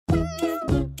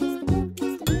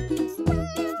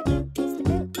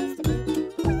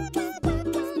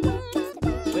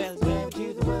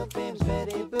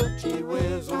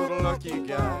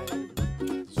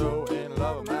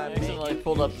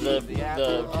pulled up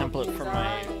the template for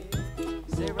my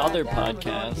other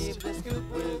podcast,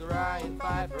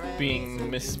 being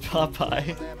Miss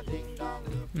Popeye,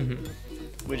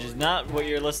 which is not what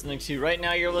you're listening to right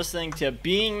now. You're listening to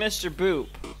Being Mr. Boop.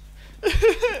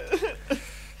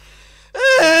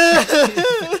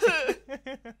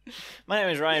 My name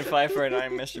is Ryan Pfeiffer, and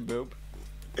I'm Mr. Boop.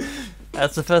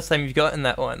 That's the first time you've gotten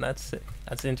that one. That's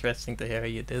interesting to hear how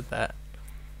you did that.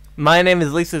 My name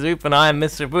is Lisa Zoop, and I'm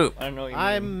Mr. Boop. I don't know what you mean.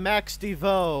 I'm Max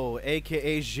Devo,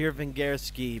 aka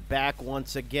Zhirvangerski, back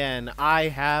once again. I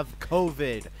have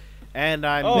COVID, and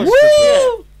I'm Mr.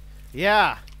 Boop.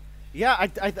 Yeah. Yeah,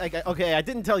 okay, I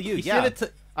didn't tell you.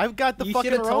 I've got the fucking You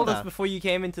should have told Rona. us before you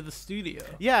came into the studio.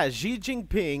 Yeah, Xi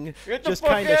Jinping Get the just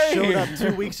fuck kind of outta showed here. up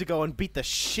 2 weeks ago and beat the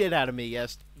shit out of me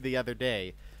the other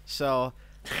day. So,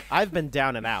 I've been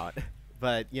down and out.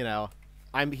 But, you know,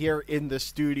 I'm here in the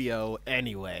studio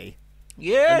anyway.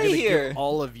 Get I'm out of gonna here! give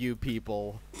all of you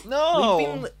people.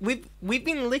 No! We've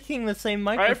been licking the same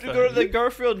I microphone. have to go to the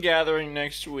Garfield gathering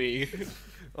next week.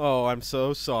 Oh, I'm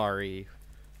so sorry.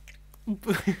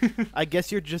 I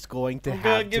guess you're just going to I'm have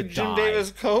gonna to give Jim die.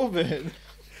 Davis COVID.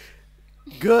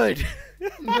 Good.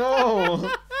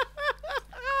 No!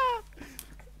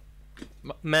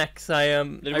 Max, I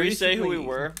Did we say who we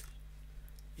were?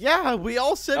 Yeah, we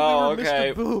all said Oh, we were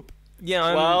okay. Mr. Boop.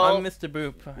 Yeah, Well, I'm Mr.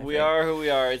 Boop. I We think. are who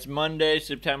we are. It's Monday,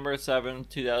 September 7th,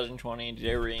 2020, and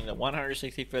today we're reading the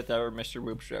 165th ever Mr.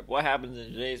 Boop strip. What happens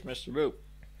in today's Mr. Boop?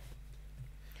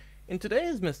 In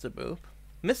today's Mr.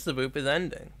 Boop is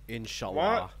ending. Inshallah.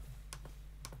 What?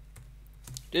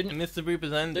 And Mr. Boop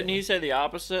is ending. Didn't he say the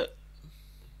opposite?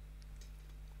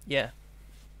 Yeah,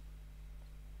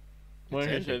 When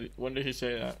did he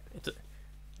say that?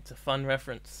 it's a fun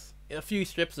reference. A few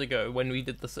strips ago, when we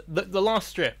did the last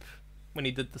strip, when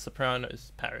he did the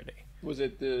Sopranos parody. Was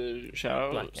it the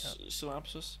Shadow Blackout.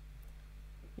 synopsis?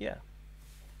 Yeah,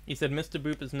 he said Mr.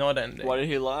 Boop is not ending. Why did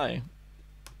he lie?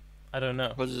 I don't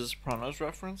know. Was it a Sopranos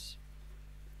reference?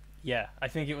 Yeah, I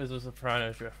think it was a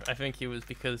Sopranos reference. I think it was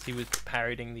because he was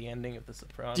parodying the ending of the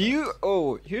Sopranos. Do you...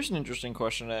 Oh, here's an interesting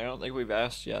question that I don't think we've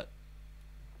asked yet.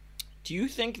 Do you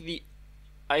think the...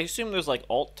 I assume there's, like,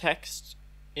 alt text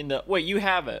in the... Wait, you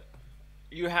have it.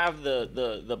 You have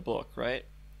the book, right?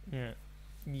 Yeah.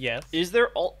 Yes. Is there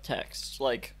alt text?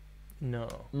 Like... No.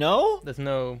 No? There's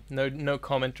no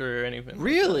commentary or anything.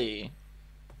 Really?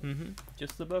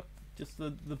 Just the book. Just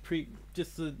the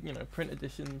print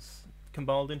editions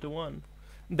compiled into one.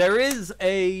 There is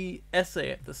a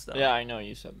essay at the start. Yeah, I know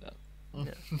you said that.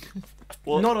 Yeah.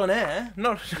 Well, Not on air.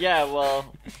 Not. yeah,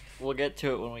 well, we'll get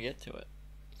to it when we get to it.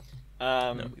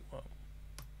 No, we won't.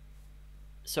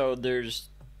 So there's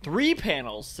 3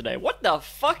 panels today. What the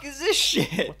fuck is this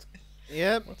shit?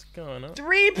 Yep. What's going on?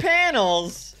 3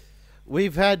 panels?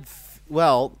 We've had,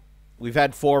 we've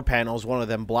had 4 panels. One of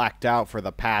them blacked out for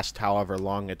the past however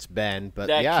long it's been. But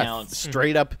That yeah, counts.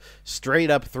 straight up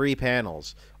 3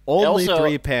 panels. Only Also,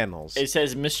 3 panels. It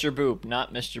says Mr. Boop,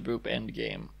 not Mr. Boop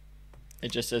Endgame.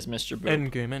 It just says Mr.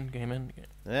 Boop. Endgame.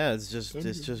 Yeah, it's just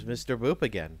Mr. Boop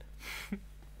again.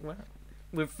 Wow.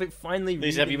 We're finally.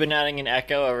 Lisa, have you been adding an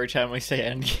echo every time we say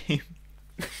Endgame?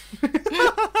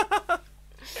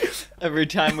 Every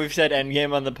time we've said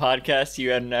Endgame on the podcast,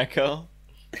 you had an echo?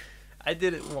 I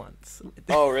did it once.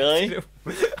 Oh, really?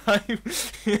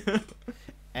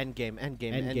 Endgame.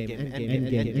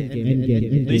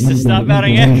 Lisa, stop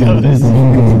adding echoes.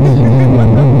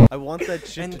 I want that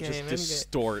shit to Endgame, just endgame.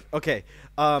 distort. Okay.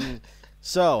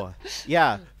 So,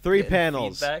 yeah, 3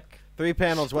 panels. Feedback. 3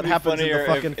 panels. What It'd be happens in the funnier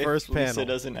fucking if first Lisa panel?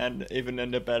 doesn't even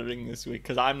end up editing this week,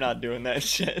 because I'm not doing that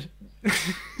shit.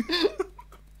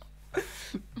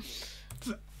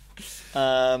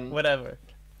 Whatever.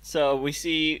 So we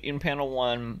see in panel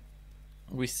 1,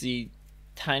 we see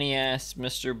tiny ass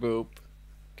Mr. Boop.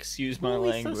 Excuse my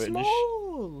language. So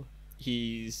small.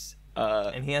 He's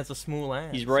And he has a small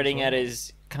ass. he's writing as well. at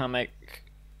his comic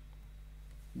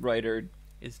writer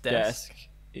his desk.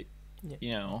 desk. Yeah.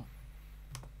 You know,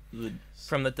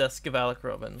 From the desk of Alec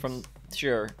Robbins. from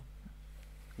sure.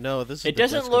 No, this is It the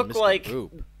doesn't desk of look Mr. like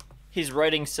Boop. his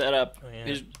writing setup, Oh,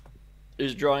 yeah.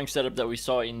 his drawing setup that we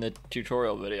saw in the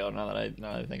tutorial video. Now that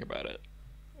I think about it,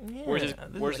 Yeah, where's this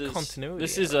is his a continuity.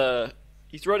 This is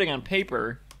he's writing on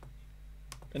paper.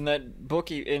 In that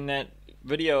book, in that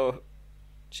video,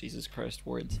 Jesus Christ,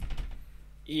 words.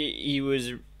 He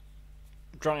was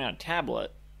drawing on a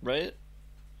tablet, right?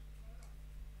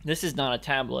 This is not a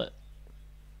tablet.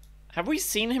 Have we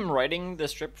seen him writing the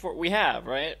strip before? We have,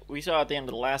 right? We saw it at the end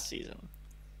of the last season.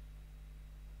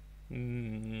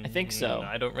 I think so.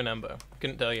 I don't remember.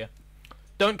 Couldn't tell you.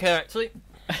 Don't care, actually.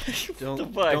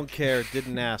 Don't care.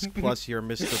 Didn't ask. Plus your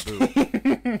Mr.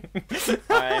 Boop.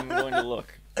 I'm going to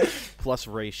look. Plus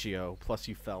ratio. Plus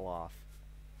you fell off.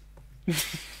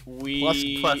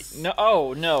 Plus. No.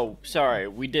 Oh no. Sorry,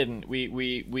 we didn't.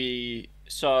 We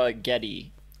saw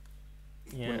Getty.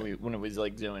 Yeah. When it was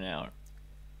like zooming out.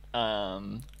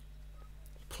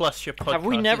 Plus your podcast. Have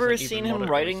we never isn't seen even him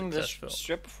moderately writing this successful.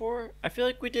 strip before? I feel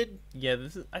like we did. Yeah,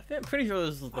 this is. I'm pretty sure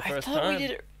this is the first I thought time. we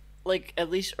did it like at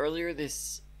least earlier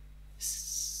this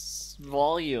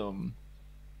volume.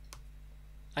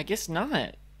 I guess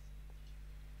not.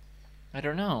 I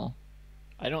don't know.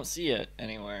 I don't see it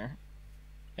anywhere.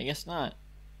 I guess not.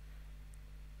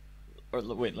 Or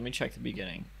wait, let me check the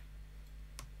beginning.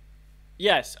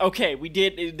 Yes, okay, we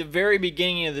did at the very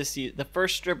beginning of the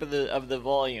first strip of the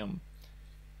volume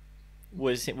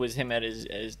was him at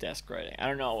his desk writing. I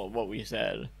don't know what we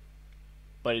said,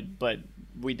 but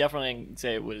we definitely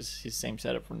say it was his same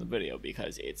setup from the video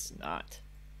because it's not.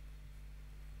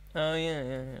 Oh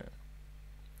yeah.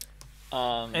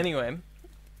 Anyway,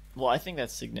 well, I think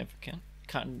that's significant.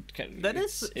 That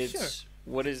is it's sure.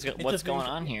 What's going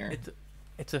on here?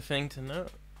 It's a thing to know.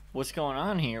 What's going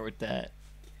on here with that?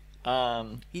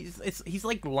 He's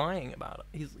like lying about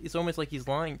it. It's almost like he's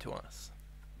lying to us.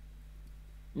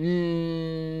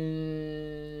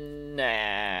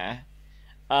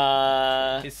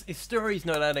 Nah. His story's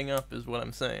not adding up, is what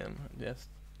I'm saying. Just,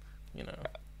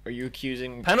 Are you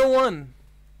accusing? Panel 1.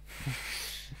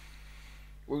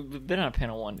 We've been on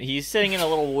panel 1. He's sitting in a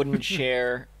little wooden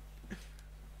chair.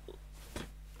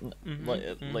 Yeah,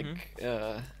 whatever.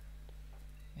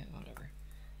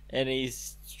 And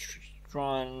he's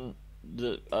drawn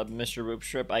the Mr. Boop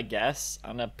strip, I guess,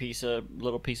 on a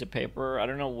little piece of paper. I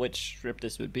don't know which strip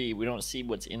this would be. We don't see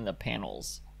what's in the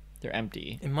panels. They're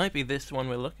empty. It might be this one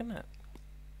we're looking at.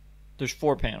 There's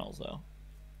 4 panels though.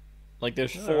 Like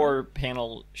there's 4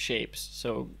 panel shapes.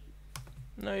 So.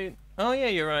 No. Oh yeah,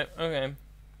 you're right. Okay.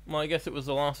 Well, I guess it was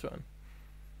the last one.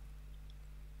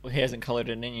 Well, he hasn't colored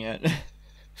it in yet.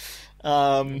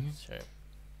 Sure.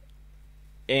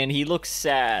 And he looks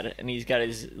sad, and he's got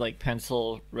his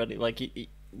pencil ready. Like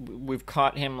we've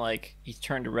caught him, like he's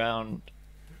turned around.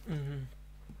 Mm-hmm.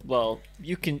 Well,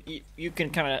 you can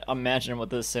kind of imagine what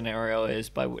the scenario is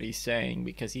by what he's saying,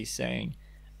 because he's saying,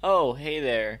 "Oh, hey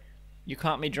there, you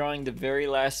caught me drawing the very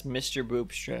last Mr.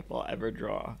 Boop strip I'll ever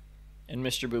draw," and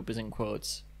Mr. Boop is in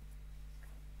quotes.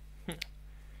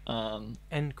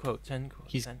 End quotes.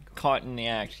 He's caught in the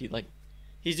act.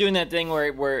 He's doing that thing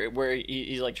where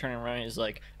he's like turning around and he's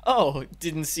like, "Oh,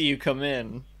 didn't see you come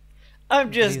in.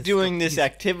 I'm just doing this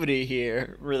activity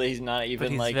here." Really, he's not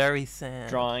even he's very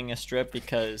sad. Drawing a strip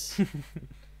because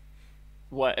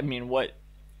what? I mean, what?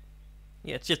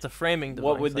 Yeah, it's just a framing device.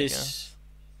 What would this?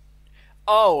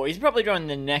 Oh, he's probably drawing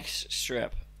the next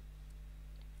strip.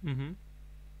 Mm-hmm.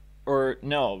 Or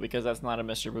no, because that's not a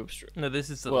Mr. Boop strip. No, this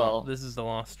is the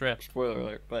last strip. Spoiler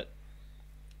alert, but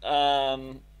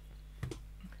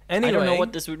Anyway, I don't know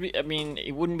what this would be. I mean,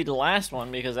 it wouldn't be the last one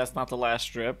because that's not the last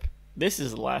strip. This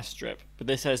is the last strip, but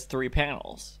this has 3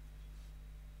 panels.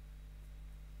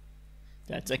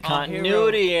 That's a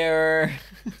continuity error.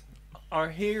 Our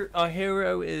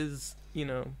hero is,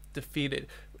 defeated.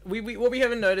 What we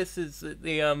haven't noticed is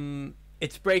that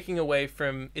it's breaking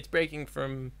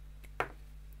from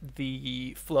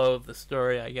the flow of the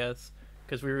story, I guess,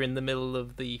 because we were in the middle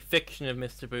of the fiction of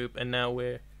Mr. Boop, and now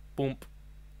we're boom.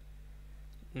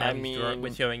 Now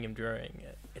we're showing him drawing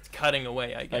it. It's cutting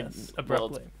away, I guess,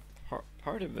 abruptly. Well,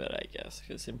 part of it, I guess,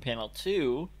 because in panel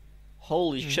 2,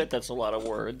 holy shit, that's a lot of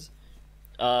words.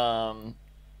 What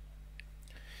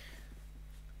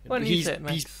did you say,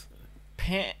 Max? He's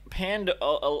panned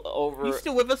over. You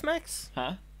still with us, Max?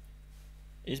 Huh?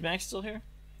 Is Max still here?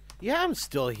 Yeah, I'm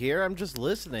still here. I'm just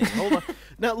listening. Hold on.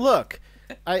 Now, look.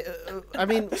 I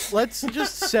mean, let's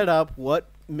just set up what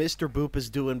Mr. Boop is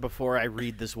doing before I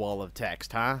read this wall of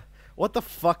text, huh? What the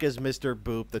fuck is Mr.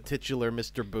 Boop, the titular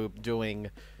Mr. Boop, doing?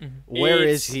 Mm-hmm. Where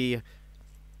is he?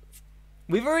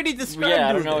 We've already described. Yeah,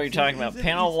 I don't know what you're talking about.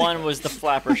 Panel 1 was the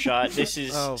flapper shot. This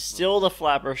is still the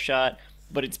flapper shot,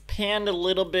 but it's panned a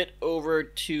little bit over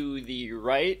to the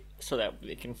right so that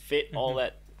it can fit all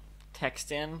that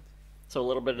text in. So a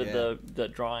little bit of the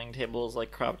drawing table is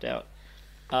cropped out.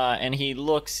 And he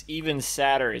looks even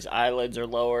sadder. His eyelids are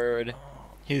lowered.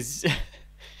 His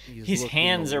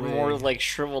hands are more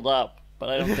shriveled up. But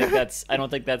I don't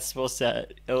think that's supposed to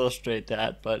illustrate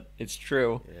that. But it's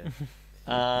true. Yeah.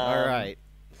 All right.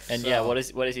 And what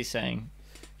is he saying?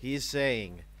 He's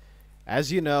saying,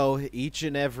 as you know, each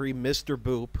and every Mr.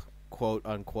 Boop, quote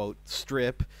unquote,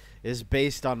 strip is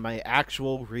based on my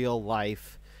actual real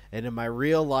life, And in my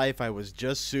real life, I was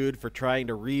just sued for trying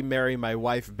to remarry my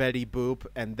wife, Betty Boop,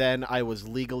 and then I was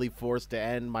legally forced to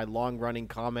end my long-running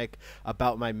comic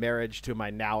about my marriage to my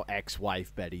now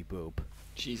ex-wife, Betty Boop.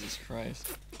 Jesus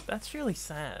Christ. That's really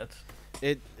sad.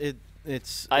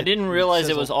 It's. I didn't realize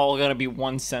it was all gonna be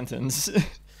one sentence.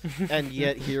 And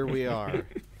yet here we are.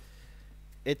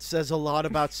 It says a lot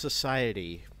about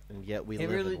society, and yet we live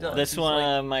really in does. one. That's He's one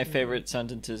like- of my favorite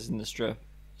sentences in the strip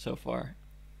so far.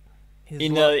 His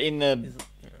In lo- the in the his-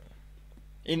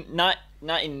 in not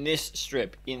in this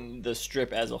strip, in the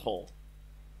strip as a whole.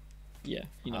 Yeah,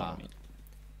 you know what I mean.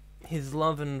 his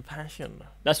love and passion.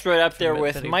 That's right up there From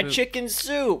with Betty my Boop. chicken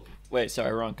soup. Wait,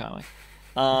 sorry, wrong comic.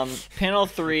 Panel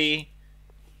 3.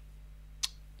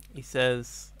 He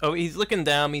says, "Oh, he's looking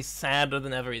down. He's sadder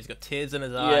than ever. He's got tears in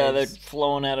his eyes." Yeah, they're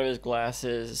flowing out of his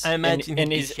glasses. I imagine and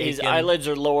he'd be his shaking. eyelids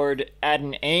are lowered at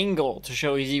an angle to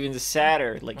show he's even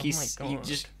sadder. Like Oh he's my he God.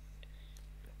 just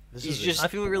This he's is a just- I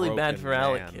feel really bad broken for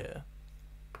Alec man. here.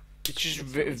 it's just It's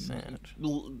very really sad.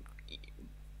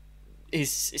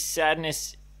 his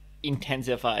sadness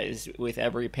intensifies with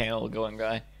every panel going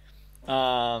by.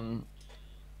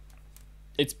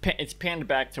 It's panned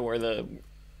back to where the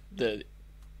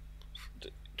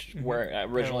where it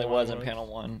originally Panel was one in was. panel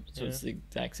 1, so Yeah. it's the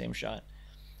exact same shot.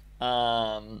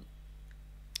 And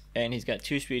he's got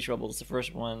 2 speech bubbles. The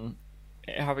first one,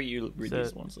 how about you read So-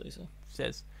 these ones, Lisa?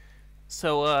 Says,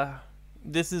 "So,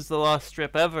 this is the last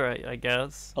strip ever, I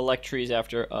guess." Electries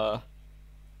after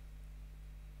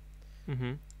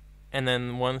Mm-hmm. And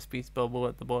then one speech bubble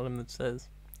at the bottom that says,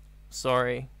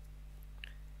 "Sorry."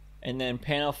 and then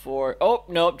panel 4. Oh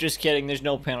nope, just kidding. There's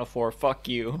no panel 4. Fuck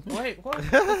you. Wait, what the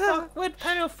fuck? Where'd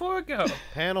panel 4 go?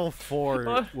 Panel 4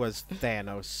 What? was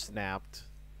Thanos snapped.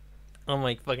 Oh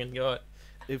my fucking god!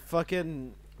 It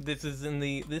fucking This is in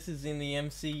the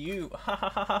MCU. Ha ha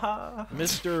ha ha ha.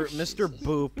 Mr.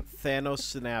 Boop Thanos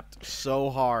snapped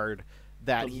so hard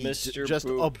that The he Mr. just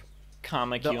Boop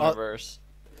comic the, universe.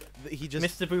 he just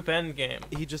Mr. Boop Endgame.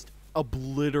 he just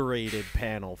obliterated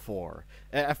panel 4.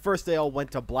 At first they all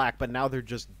went to black, but now they're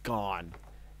just gone.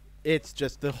 It's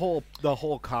just the whole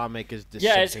comic is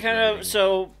Yeah, it's kind of disintegrating.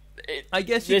 so. I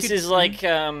guess you This could- is like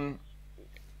kind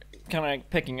of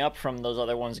picking up from those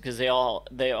other ones because they all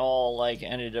like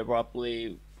ended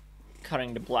abruptly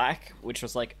cutting to black, which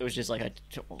was like it was just like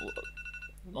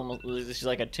almost this is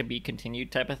like a to be continued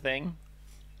type of thing.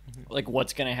 Like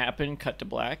what's gonna happen? Cut to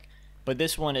black. But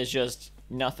this one is just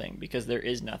nothing because there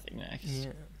is nothing next.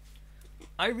 Yeah.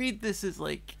 I read this as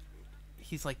like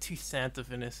he's like too sad to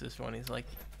finish this one. He's like,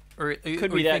 or Could or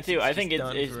be he that thinks too. I just think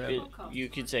done it's forever. you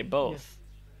could say both.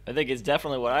 I think it's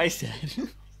definitely what I said.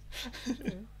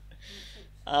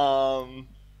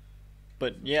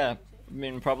 But yeah, I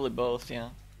mean probably both. Yeah.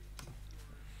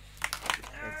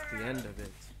 That's the end of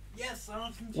it. Yes.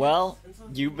 Well,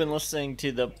 you've been listening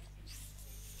to the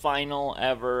final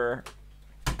ever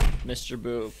Mr.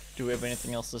 Boop. Do we have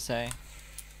anything else to say?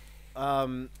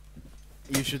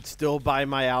 You should still buy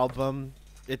my album.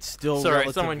 It's still Sorry,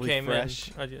 relatively someone came fresh.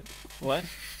 in. I just, What?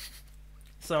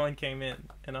 someone came in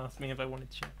and asked me if I wanted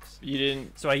chips. You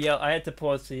didn't. So I had to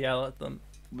pause to yell at them.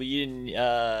 But you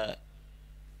didn't.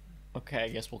 Okay, I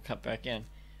guess we'll cut back in.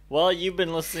 Well, you've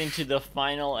been listening to the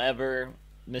final ever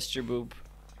Mr. Boop.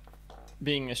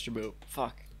 Being Mr. Boop.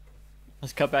 Fuck.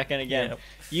 Let's cut back in again. Yeah.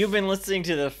 You've been listening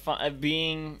to the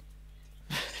being.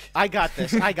 I got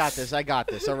this. I got this. I got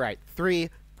this. All right. 3,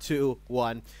 2,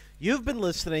 1. You've been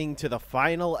listening to the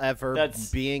final ever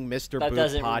Being Mr. That Boop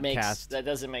doesn't podcast. that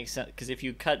doesn't make sense because if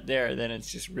you cut there, then it's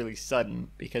just really sudden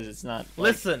because it's not. Like,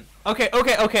 Listen. Okay.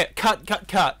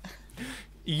 Cut.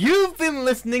 You've been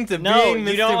listening to No, Being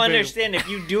you Mr. don't Boop. understand. If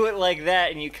you do it like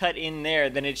that and you cut in there,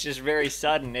 then it's just very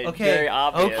sudden. It's Okay, very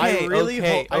obvious. I really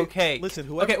hope. Okay. Listen,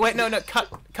 whoever. Okay, wait, no,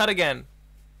 cut again.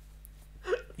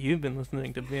 You've been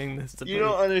listening to Being Mr. You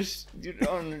Boop.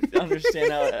 don't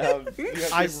understand how you have to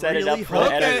I set it really up for hope the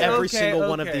that editor. every Okay, single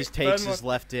one of okay. these takes One is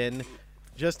left in.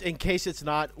 Just in case it's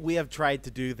not, we have tried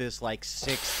to do this like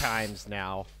 6 times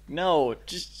now. No,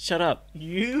 just shut up.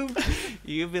 You've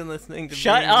been listening to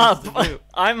Shut Being up. Mr. Boop.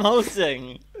 I'm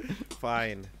hosting.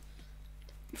 Fine.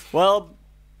 Well,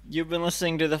 you've been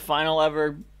listening to the final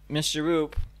ever Mr.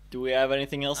 Boop. Do we have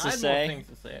anything else to I had say? more things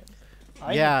to say.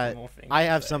 Yeah, more things I to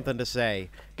have say. something to say.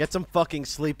 Get some fucking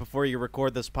sleep before you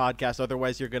record this podcast,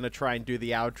 otherwise you're gonna try and do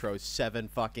the outro 7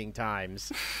 fucking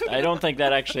times. I don't think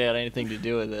that actually had anything to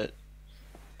do with it.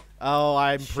 Oh,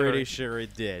 I'm Sure. pretty sure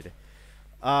it did.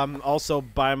 Also,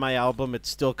 buy my album. It's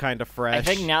still kind of fresh. I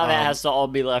think now that has to all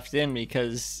be left in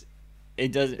because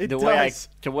it doesn't. It the does.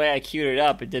 way I queued it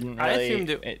up, it didn't really. I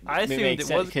assumed make it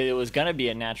sense was because it was gonna be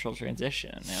a natural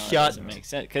transition. Now it Shut doesn't make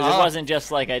sense because up. it wasn't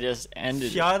just like I just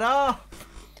ended. Shut up!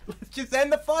 Let's just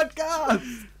end the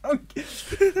podcast.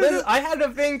 Listen, I had a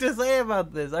thing to say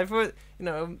about this. I thought, you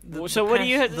know. So what do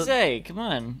you have to say? Come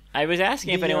on. I was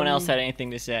asking if anyone else had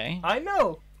anything to say. I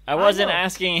know. I wasn't know.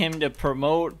 asking him to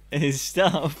promote his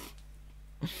stuff.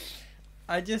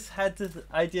 I just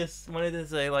wanted to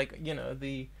say, like, you know,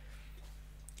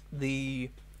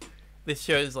 this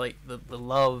shows like the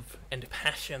love and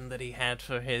passion that he had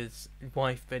for his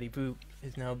wife Betty Boop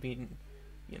is now being,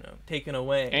 you know, taken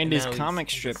away. And his now comic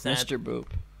he's strip, sad. Mr. Boop.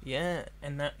 Yeah,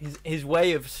 and that his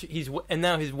way of showcasing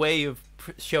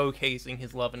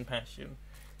his love and passion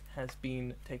has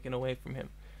been taken away from him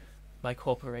by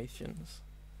corporations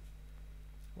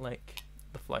like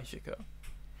the Fleischer Co.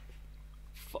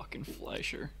 Fucking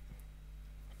Fleischer.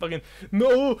 Fucking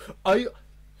no! I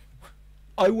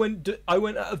went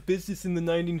out of business in the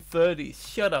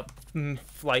 1930s. Shut up,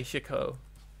 Fleischer Co.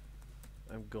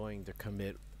 I'm going to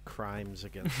commit crimes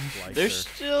against Fleischer. They're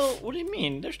still. What do you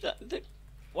mean?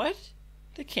 What?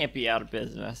 They can't be out of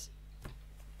business.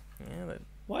 Yeah,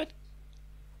 What?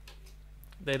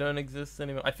 they don't exist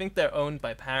anymore. I think they're owned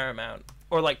by Paramount.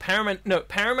 Or like Paramount. No,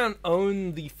 Paramount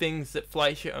owned the things that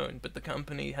Fleischer owned, but the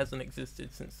company hasn't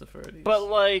existed since the 30s. But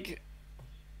like.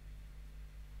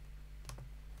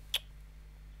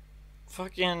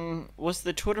 Fucking. What's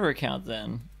the Twitter account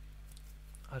then?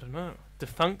 I don't know.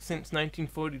 Defunct since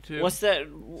 1942. What's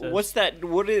that?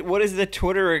 What is the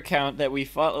Twitter account that we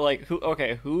follow? Like who?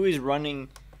 Okay, who is running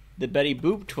the Betty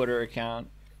Boop Twitter account,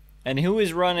 and who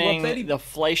is running the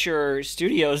Fleischer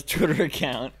Studios Twitter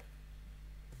account?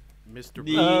 Mr.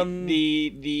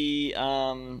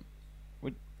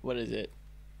 What is it?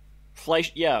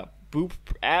 Boop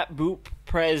at Boop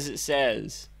Prez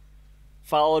says,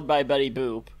 followed by Betty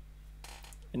Boop,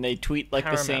 and they tweet like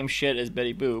Paramount. the same shit as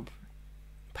Betty Boop.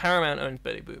 Paramount owns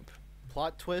Betty Boop.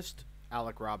 Plot twist: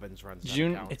 Alec Robbins runs that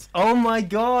June- account. It's oh my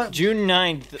god. June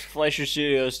 9th, Fleischer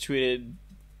Studios tweeted,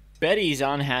 Betty's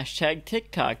on hashtag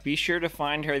TikTok. Be sure to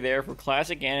find her there for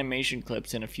classic animation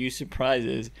clips and a few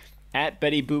surprises. At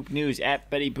Betty Boop News, at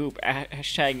Betty Boop,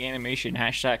 hashtag animation,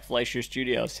 hashtag Fleischer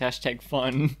Studios, hashtag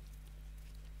fun.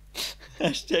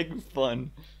 Hashtag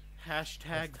fun.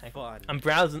 Hashtag fun. I'm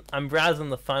browsing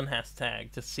the fun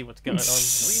hashtag to see what's going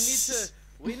on.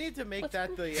 We need to make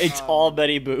that the. It's all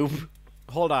Betty Boop.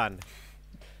 Hold on.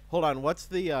 What's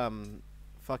the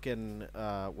fucking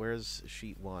where's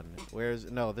sheet one?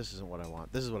 No, this isn't what I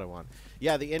want. This is what I want.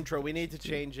 Yeah, the intro. We need to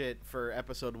change it for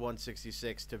episode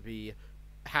 166 to be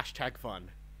hashtag fun.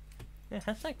 Yeah,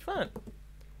 hashtag fun.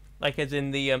 Like as in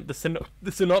the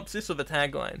synopsis or the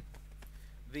tagline.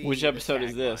 Which episode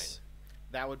is tagline. this?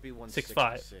 That would be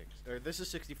 166. Or this is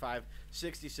 65.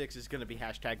 66 is going to be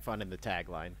hashtag fun in the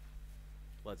tagline.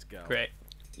 Let's go. Great.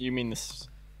 You mean this?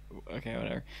 Okay,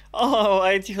 whatever. Oh,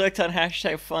 I clicked on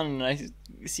hashtag fun and I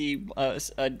see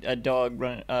a dog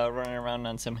running around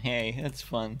on some hay. That's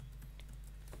fun.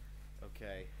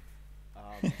 Okay.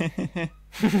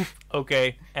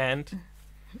 Okay, and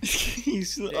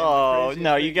Oh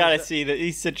no, you thing gotta is that- see that.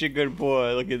 He's such a good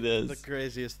boy. Look at The this.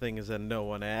 craziest thing is that no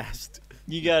one asked.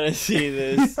 You gotta see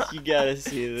this. You gotta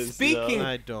see this. Speaking- though.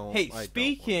 I don't. hey, I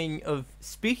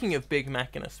speaking of Big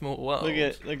Mac in a Small World, Look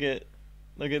at the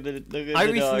I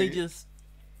the recently dog. just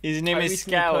His name I is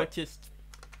recently Scout. purchased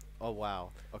Oh wow.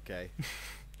 Okay.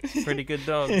 pretty good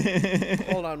dog.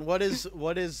 Hold on. What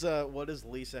does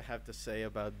Lisa have to say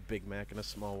about Big Mac in a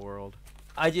Small World?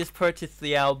 I just purchased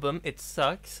the album. It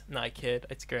sucks. No, I kid.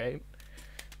 It's great.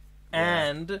 Yeah.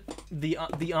 And the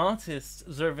artist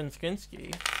Zervin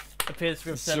Skrinsky appears to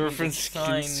have sent me this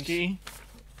signed. Zerfinski.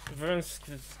 Appears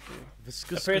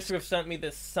to have sent me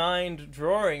this signed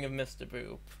drawing of Mr.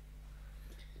 Boop,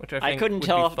 which I I think couldn't would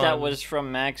tell be if that fun. was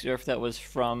from Max or if that was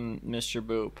from Mr.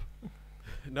 Boop.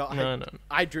 No, No.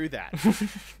 I drew that.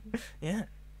 Yeah,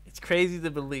 it's crazy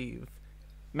to believe.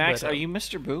 Max, But, are you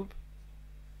Mr. Boop?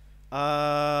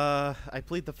 I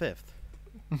plead the fifth.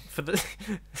 For the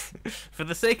for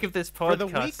the sake of this podcast, For the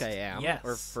week, I am. Yes.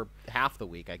 Or for half the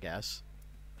week, I guess.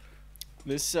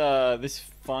 This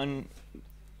fun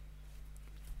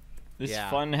Yeah.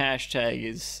 hashtag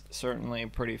is certainly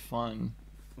pretty fun.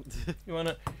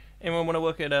 Anyone wanna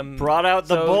look at Brought out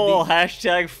the so bull.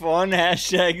 Hashtag fun.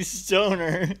 Hashtag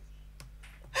stoner.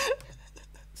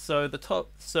 So the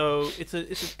top, so it's an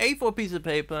A4 piece of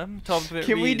paper. Top of it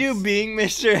Can we do reads- being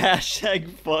Mr. Hashtag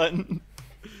fun?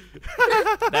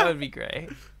 That would be great.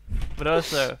 But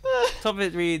also, top of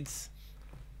it reads,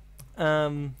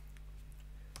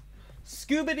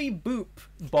 Scoobity boop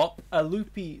bop a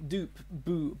loopy doop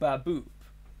boo ba boop.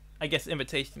 I guess,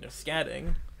 imitation of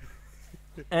scatting.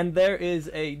 And there is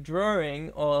a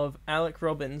drawing of Alec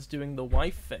Robbins doing the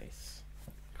wife face.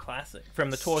 Classic. From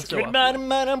the torso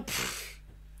upwards.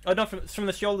 Oh, no, from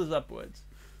the shoulders upwards.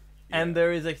 Yeah. And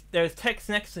there's text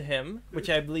next to him, which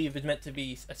I believe is meant to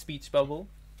be a speech bubble.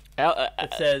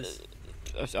 It says...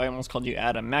 I almost called you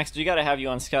Adam. Max, we gotta have you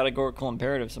on categorical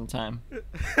imperative sometime.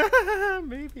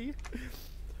 Maybe.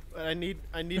 But I need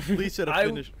Lisa to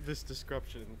finish this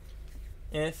description.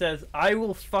 And it says, I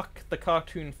will fuck the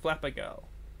cartoon Flapper Girl.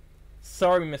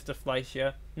 Sorry, Mr.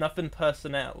 Fleischer. Nothing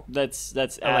personnel. That's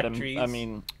Adam. I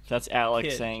mean, that's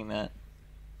Alex saying that.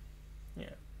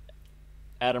 Yeah.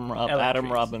 Adam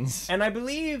Robbins. And I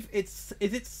believe is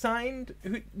it signed?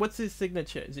 What's his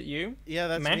signature? Is it you? Yeah,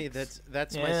 that's Max? me. That's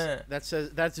my.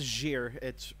 That's Zir.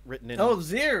 It's written in. Oh,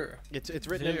 Zir. It's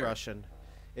written in Russian.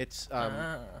 It's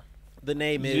the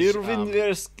name is Zir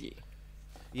Vengersky.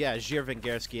 Yeah, Zir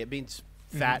Vengersky. It means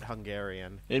fat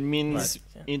Hungarian. It means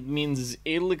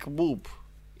Elik Boop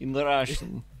in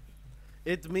Russian.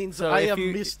 It means I am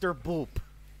Mr. Boop.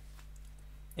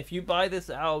 If you buy this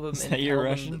album and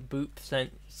tell him Boop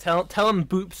sent, tell him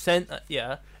Boop sent,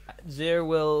 Zir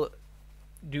will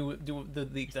do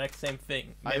the exact same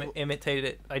thing. Imitate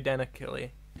it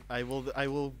identically. I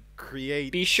will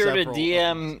create. Be sure to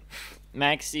DM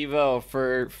Max Devo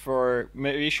for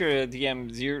be sure to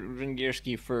DM Zir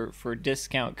Vengersky for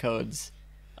discount codes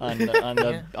on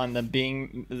the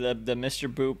being the Mr.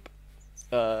 Boop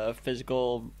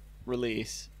physical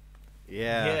release.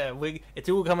 Yeah, it's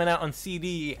all coming out on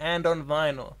CD and on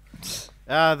vinyl.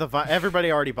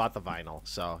 Everybody already bought the vinyl,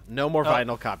 so no more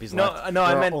vinyl copies left. No,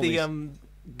 I meant the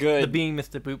Being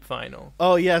Mr. Boop vinyl.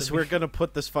 Oh yes, we're gonna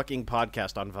put this fucking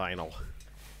podcast on vinyl.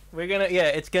 We're gonna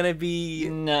it's gonna be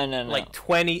no like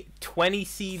 20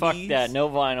 CDs. Fuck that, no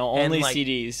vinyl, only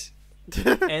CDs.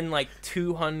 And like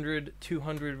 200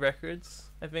 records,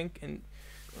 I think. And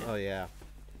oh yeah.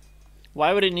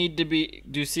 Why would it need to be?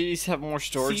 Do CDs have more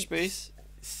storage space?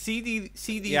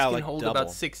 CDs can hold double.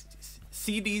 about 6.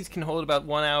 CDs can hold about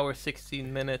 1 hour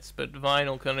 16 minutes, but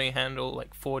vinyl can only handle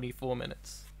like 44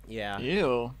 minutes. Yeah.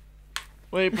 Ew.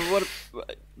 Wait, but what?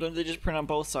 Don't they just print on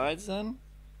both sides then?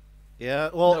 Yeah.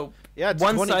 Well, no, yeah. It's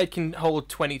one side can hold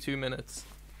 22 minutes.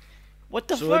 What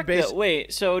the fuck?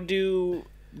 Wait. So do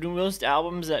most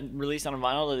albums that release on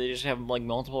vinyl, do they just have like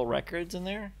multiple records in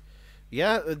there?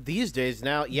 Yeah, these days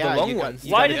now, yeah. The long ones.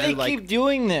 Why do they keep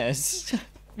doing this?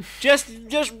 just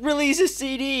release a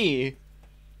CD.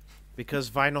 Because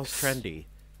vinyl's trendy.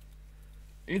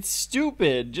 It's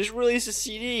stupid. Just release a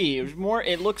CD.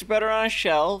 It looks better on a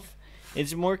shelf.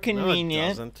 It's more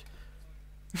convenient. No, it doesn't.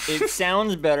 It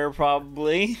sounds better,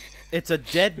 probably. It's a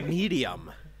dead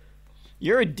medium.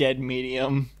 You're a dead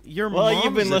medium. Well,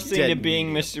 you've been listening to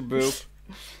Being Mr. Boop.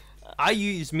 I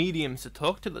use mediums to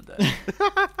talk to the dead.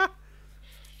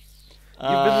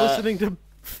 You've been listening to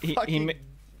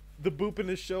the Boop in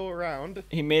his show around.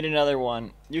 He made another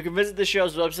one. You can visit the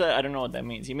show's website. I don't know what that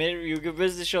means. You can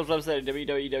visit the show's website at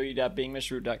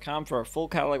www.beingmrboop.com for our full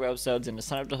catalog of episodes and to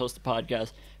sign up to host the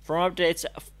podcast. For more updates,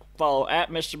 follow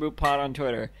at Mr. Boop Pod on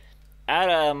Twitter.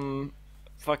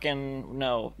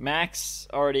 Max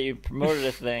already promoted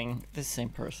a thing. This same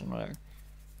person, whatever.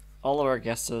 All of our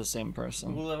guests are the same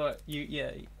person.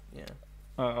 Yeah.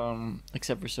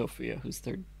 Except for Sophia, who's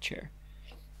third chair.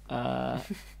 I'll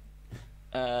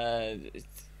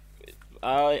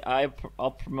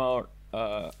promote.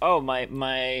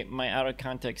 My out of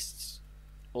context,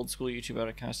 old school YouTube out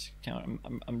of context account.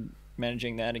 I'm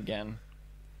managing that again.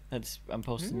 I'm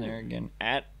posting there again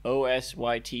at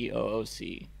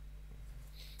OSYTOOC.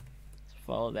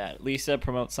 Follow that. Lisa,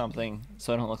 promote something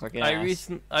so I don't look like an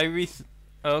ass. I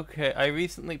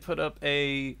recently put up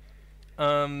a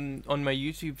on my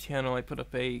YouTube channel. I put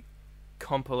up a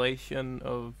compilation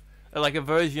of like a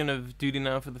version of Duty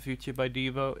Now for the Future by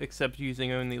Devo, except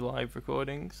using only live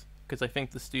recordings because I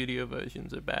think the studio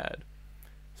versions are bad.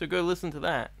 So go listen to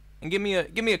that and give me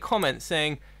a comment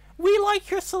saying we like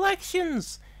your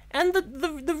selections and the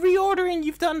reordering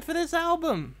you've done for this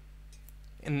album.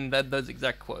 And those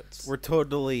exact quotes. We're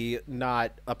totally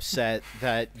not upset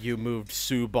that you moved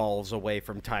Sue balls away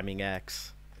from Timing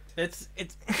X. It's.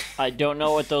 I don't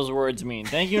know what those words mean.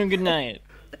 Thank you and good night.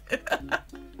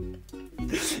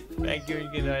 Thank you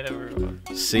and good night, everyone.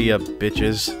 See ya,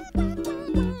 bitches.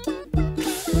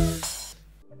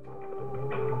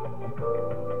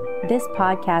 This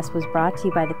podcast was brought to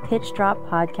you by the Pitch Drop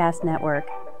Podcast Network.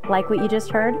 Like what you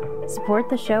just heard? Support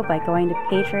the show by going to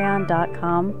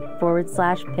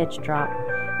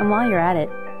patreon.com/pitchdrop. And while you're at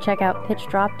it, check out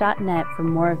pitchdrop.net for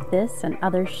more of this and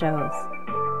other shows.